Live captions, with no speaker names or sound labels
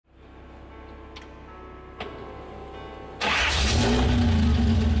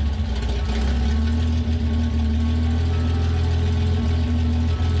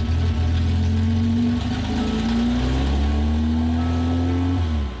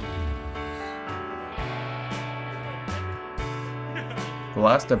The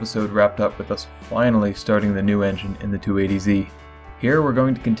last episode wrapped up with us finally starting the new engine in the 280Z. Here we're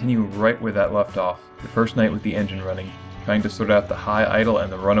going to continue right where that left off, the first night with the engine running, trying to sort out the high idle and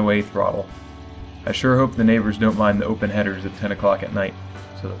the runaway throttle. I sure hope the neighbors don't mind the open headers at 10 o'clock at night,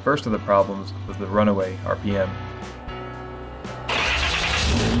 so the first of the problems was the runaway RPM.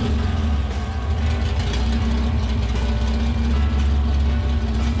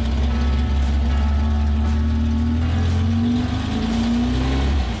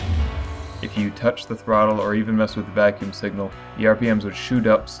 If you touch the throttle or even mess with the vacuum signal, the RPMs would shoot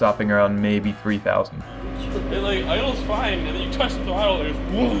up, stopping around maybe 3,000. And like, idle's fine, and then you touch the throttle, and it's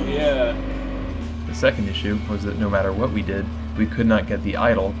whoa. Yeah. The second issue was that no matter what we did, we could not get the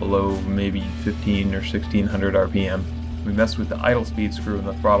idle below maybe 15 or 1600 RPM. We messed with the idle speed screw in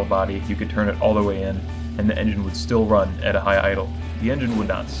the throttle body, you could turn it all the way in, and the engine would still run at a high idle. The engine would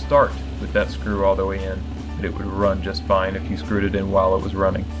not start with that screw all the way in, but it would run just fine if you screwed it in while it was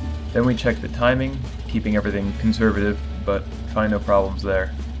running. Then we checked the timing, keeping everything conservative, but find no problems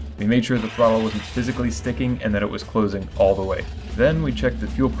there. We made sure the throttle wasn't physically sticking and that it was closing all the way. Then we checked the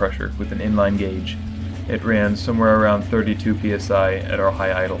fuel pressure with an inline gauge. It ran somewhere around 32 psi at our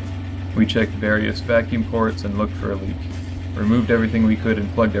high idle. We checked various vacuum ports and looked for a leak. Removed everything we could and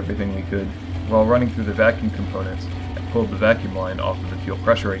plugged everything we could. While running through the vacuum components, I pulled the vacuum line off of the fuel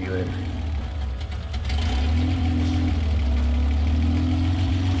pressure regulator.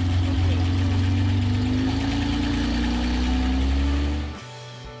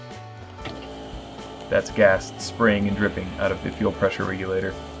 That's gas spraying and dripping out of the fuel pressure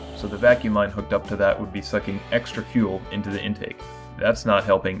regulator, so the vacuum line hooked up to that would be sucking extra fuel into the intake. That's not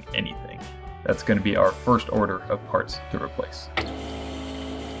helping anything. That's going to be our first order of parts to replace.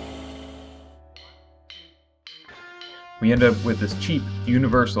 We end up with this cheap,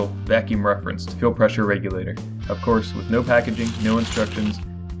 universal, vacuum referenced fuel pressure regulator, of course with no packaging, no instructions,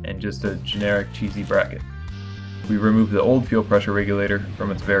 and just a generic cheesy bracket. We removed the old fuel pressure regulator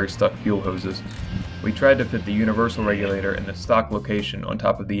from its very stuck fuel hoses. We tried to fit the universal regulator in the stock location on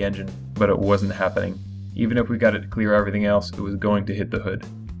top of the engine, but it wasn't happening. Even if we got it to clear everything else, it was going to hit the hood.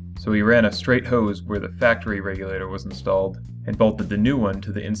 So we ran a straight hose where the factory regulator was installed, and bolted the new one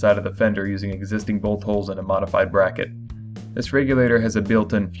to the inside of the fender using existing bolt holes and a modified bracket. This regulator has a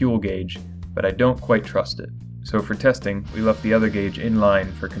built-in fuel gauge, but I don't quite trust it. So for testing, we left the other gauge in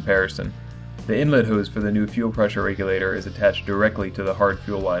line for comparison. The inlet hose for the new fuel pressure regulator is attached directly to the hard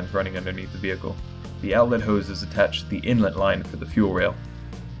fuel lines running underneath the vehicle. The outlet hose is attached to the inlet line for the fuel rail.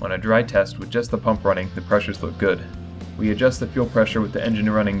 On a dry test with just the pump running, the pressures look good. We adjust the fuel pressure with the engine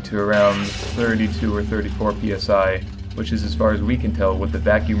running to around 32 or 34 psi, which is as far as we can tell what the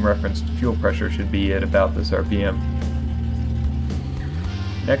vacuum referenced fuel pressure should be at about this RPM.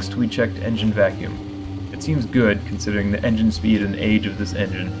 Next we checked engine vacuum. It seems good considering the engine speed and age of this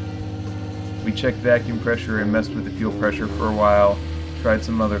engine. We checked vacuum pressure and messed with the fuel pressure for a while, tried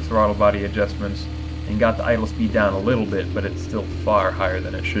some other throttle body adjustments, and got the idle speed down a little bit, but it's still far higher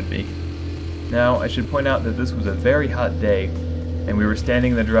than it should be. Now, I should point out that this was a very hot day, and we were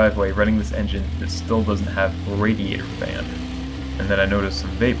standing in the driveway running this engine that still doesn't have a radiator fan. And then I noticed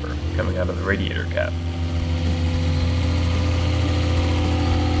some vapor coming out of the radiator cap.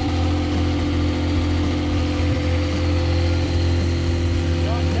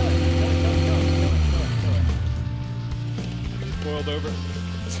 Boiled over.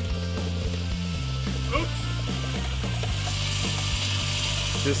 Oops.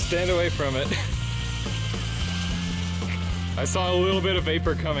 Just stand away from it. I saw a little bit of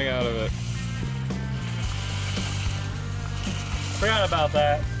vapor coming out of it. Forgot about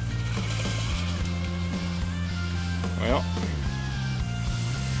that. Well,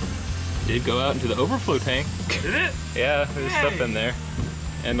 did go out into the overflow tank. Did it? Yeah, there's stuff in there.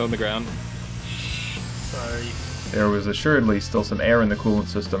 And on the ground. Sorry. There was assuredly still some air in the coolant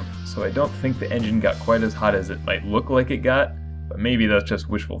system, so I don't think the engine got quite as hot as it might look like it got, but maybe that's just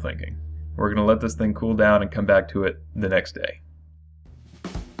wishful thinking. We're going to let this thing cool down and come back to it the next day.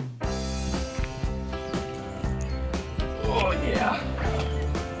 Oh yeah.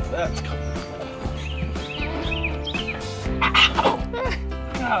 That's coming.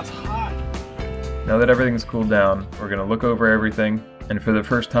 That's hot. Now that everything's cooled down, we're going to look over everything, and for the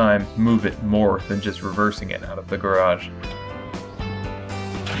first time, move it more than just reversing it out of the garage.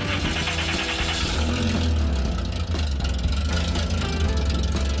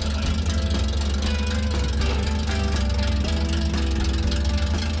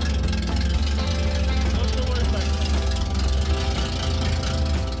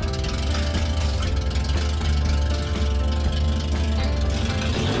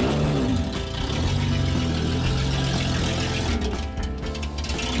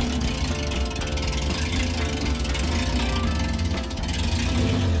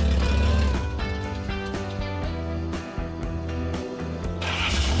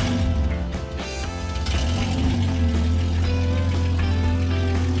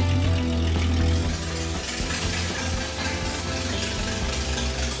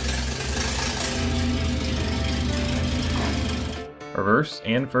 reverse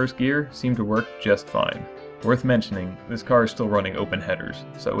and first gear seem to work just fine. Worth mentioning, this car is still running open headers,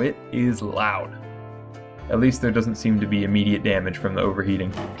 so it is loud. At least there doesn't seem to be immediate damage from the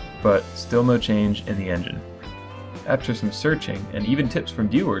overheating, but still no change in the engine. After some searching, and even tips from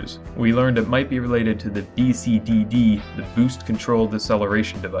viewers, we learned it might be related to the BCDD, the Boost Control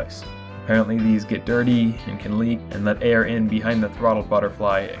Deceleration device. Apparently these get dirty and can leak and let air in behind the throttle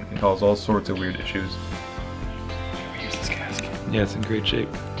butterfly and can cause all sorts of weird issues. Use this gasket. Yeah, it's in great shape.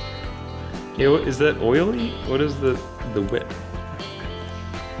 Yeah, what, is that oily? What is the wet?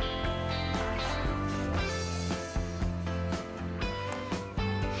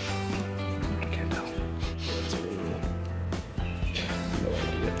 I can't tell. It's oily. No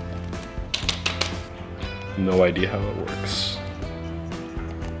idea. No idea how it works.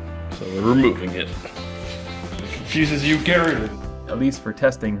 So we're removing it. It confuses you, Gary. At least for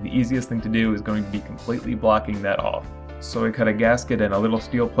testing, the easiest thing to do is going to be completely blocking that off. So I cut a gasket and a little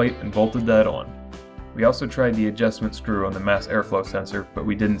steel plate and bolted that on. We also tried the adjustment screw on the mass airflow sensor, but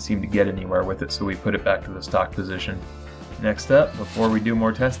we didn't seem to get anywhere with it, so we put it back to the stock position. Next up, before we do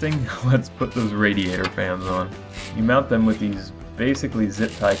more testing, let's put those radiator fans on. You mount them with these basically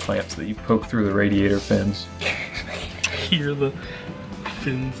zip tie clamps that you poke through the radiator fins. Hear the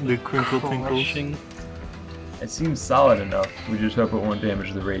fins, the crinkle tinkles. It seems solid enough, we just hope it won't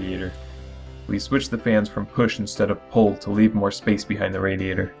damage the radiator. We switched the fans from push instead of pull to leave more space behind the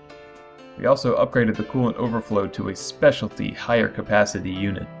radiator. We also upgraded the coolant overflow to a specialty higher capacity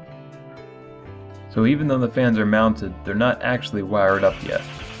unit. So even though the fans are mounted, they're not actually wired up yet.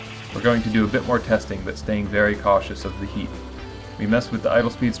 We're going to do a bit more testing, but staying very cautious of the heat. We messed with the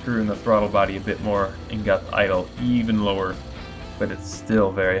idle speed screw in the throttle body a bit more and got the idle even lower, but it's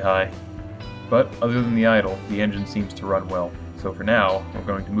still very high. But other than the idle, the engine seems to run well, so for now, we're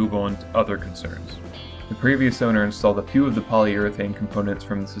going to move on to other concerns. The previous owner installed a few of the polyurethane components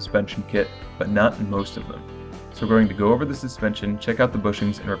from the suspension kit, but not most of them. So we're going to go over the suspension, check out the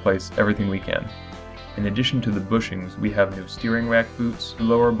bushings, and replace everything we can. In addition to the bushings, we have new steering rack boots,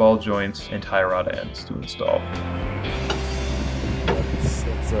 lower ball joints, and tie rod ends to install.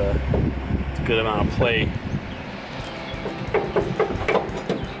 That's a good amount of play.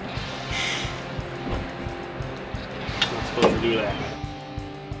 Not supposed to do that.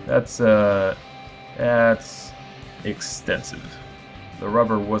 That's extensive. The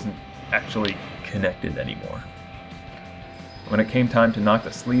rubber wasn't actually connected anymore. When it came time to knock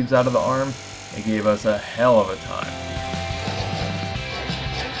the sleeves out of the arm, it gave us a hell of a time.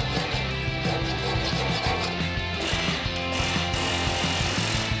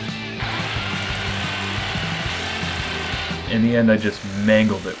 In the end, I just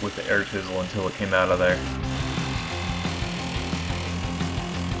mangled it with the air chisel until it came out of there.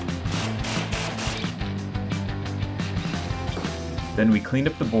 Then we cleaned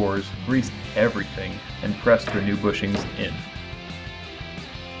up the bores, greased everything, and pressed the new bushings in.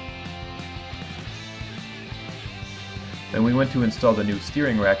 Then we went to install the new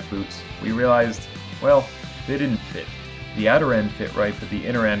steering rack boots. We realized, well, they didn't fit. The outer end fit right, but the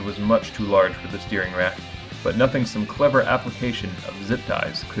inner end was much too large for the steering rack, but nothing some clever application of zip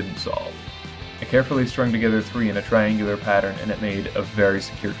ties couldn't solve. I carefully strung together 3 in a triangular pattern, and it made a very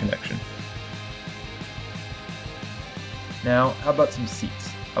secure connection. Now, how about some seats?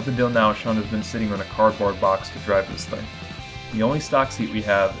 Up until now, Sean has been sitting on a cardboard box to drive this thing. The only stock seat we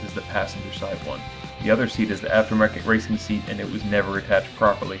have is the passenger side one. The other seat is the aftermarket racing seat, and it was never attached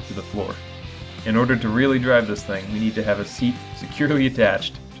properly to the floor. In order to really drive this thing, we need to have a seat securely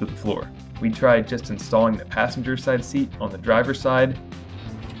attached to the floor. We tried just installing the passenger side seat on the driver's side.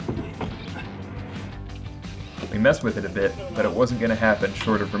 We messed with it a bit, but it wasn't going to happen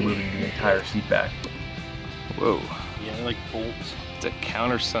short of removing the entire seat back. Whoa. Yeah, they're like bolts. It's a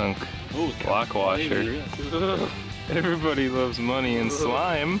countersunk Oh, block washer. Everybody loves money and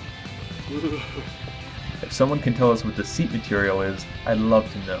slime. If someone can tell us what the seat material is, I'd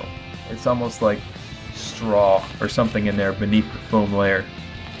love to know. It's almost like straw or something in there beneath the foam layer.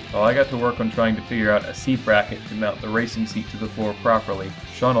 While I got to work on trying to figure out a seat bracket to mount the racing seat to the floor properly,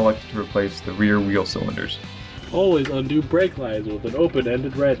 Sean elected to replace the rear wheel cylinders. Always undo brake lines with an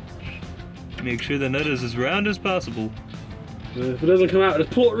open-ended wrench. Make sure the nut is as round as possible. If it doesn't come out, just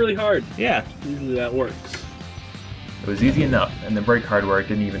pull it really hard. Yeah. Usually that works. It was easy enough, and the brake hardware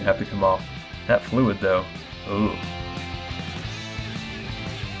didn't even have to come off. That fluid though, ooh.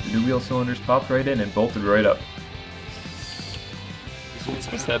 The new wheel cylinders popped right in and bolted right up.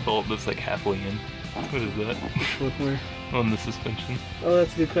 What's that bolt that's like halfway in? What is that? Look where. On the suspension. Oh,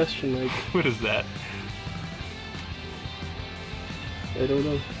 that's a good question, Mike. What is that? I don't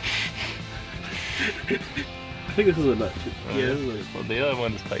know. I think this is a nut too. Yeah, this is Well, the other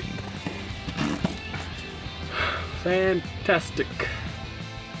one is tightened. fantastic.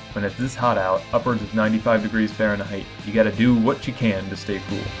 When it's this hot out, upwards of 95 degrees Fahrenheit, you gotta do what you can to stay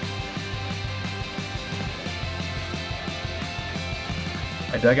cool.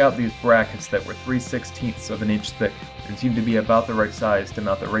 I dug out these brackets that were 3/16 of an inch thick and seemed to be about the right size to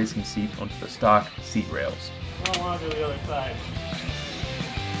mount the racing seat onto the stock seat rails. I don't want to do the other side.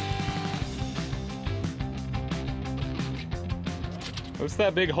 What's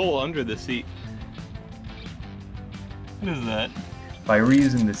that big hole under the seat? What is that? By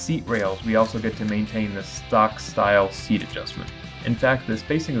reusing the seat rails, we also get to maintain the stock style seat adjustment. In fact, the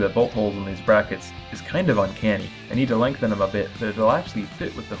spacing of the bolt holes in these brackets is kind of uncanny. I need to lengthen them a bit, but it'll actually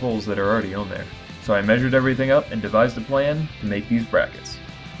fit with the holes that are already on there. So I measured everything up and devised a plan to make these brackets.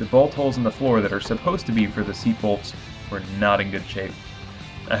 The bolt holes in the floor that are supposed to be for the seat bolts were not in good shape.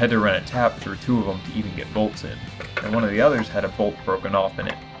 I had to run a tap through 2 of them to even get bolts in, and one of the others had a bolt broken off in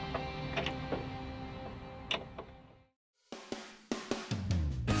it.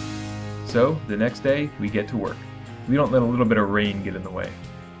 So, the next day, we get to work. We don't let a little bit of rain get in the way.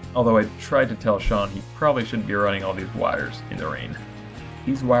 Although I tried to tell Sean he probably shouldn't be running all these wires in the rain.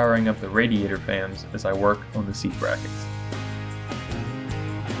 He's wiring up the radiator fans as I work on the seat brackets.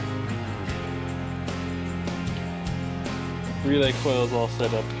 Relay coil's all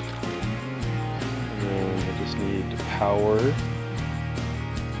set up. And then I just need power.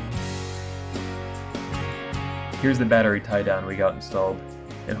 Here's the battery tie down we got installed.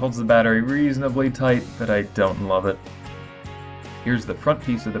 It holds the battery reasonably tight, but I don't love it. Here's the front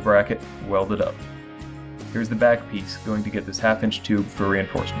piece of the bracket welded up. Here's the back piece going to get this 1/2-inch tube for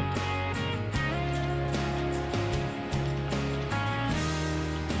reinforcement.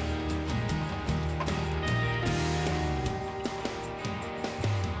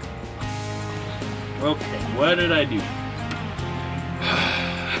 Okay, what did I do?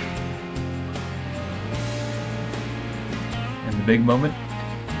 And the big moment?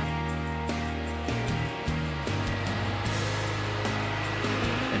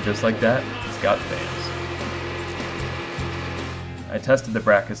 And just like that, it's got fans. I tested the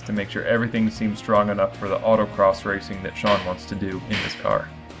brackets to make sure everything seemed strong enough for the autocross racing that Sean wants to do in this car.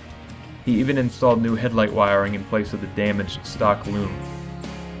 He even installed new headlight wiring in place of the damaged stock loom.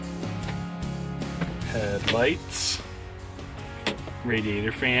 Headlights.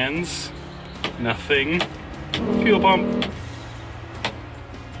 Radiator fans. Nothing. Fuel pump.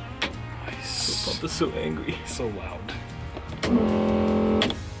 Nice. Fuel pump is so angry. So loud.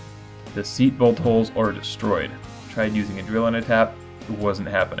 The seat bolt holes are destroyed. Tried using a drill and a tap, it wasn't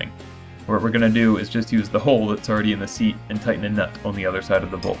happening. What we're going to do is just use the hole that's already in the seat and tighten a nut on the other side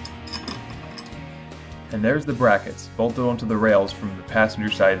of the bolt. And there's the brackets, bolted onto the rails from the passenger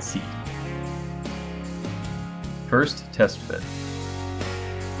side seat. First, test fit.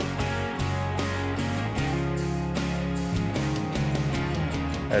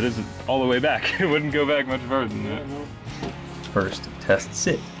 That isn't all the way back. It wouldn't go back much further than that. First, test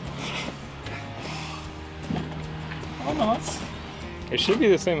sit. Oh no, it's It should be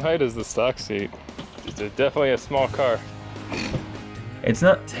the same height as the stock seat. It's definitely a small car. It's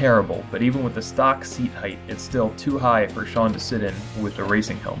not terrible, but even with the stock seat height, it's still too high for Sean to sit in with the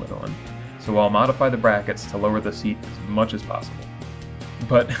racing helmet on. So I'll modify the brackets to lower the seat as much as possible.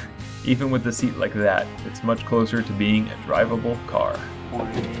 But even with the seat like that, it's much closer to being a drivable car.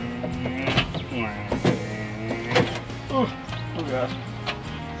 oh gosh.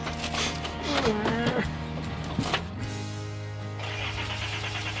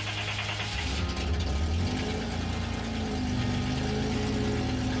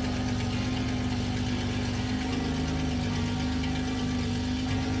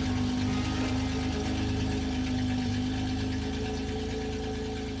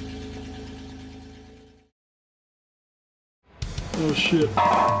 Oh shit.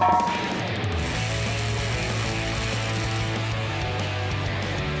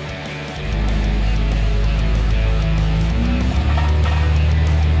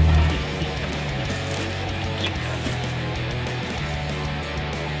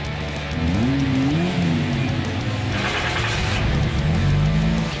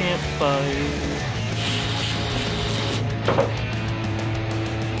 Campfire.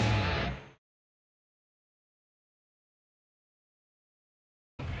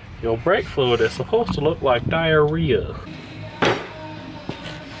 Your brake fluid is supposed to look like diarrhea. I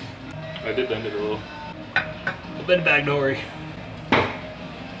did bend it a little. I'll bend it back, don't worry.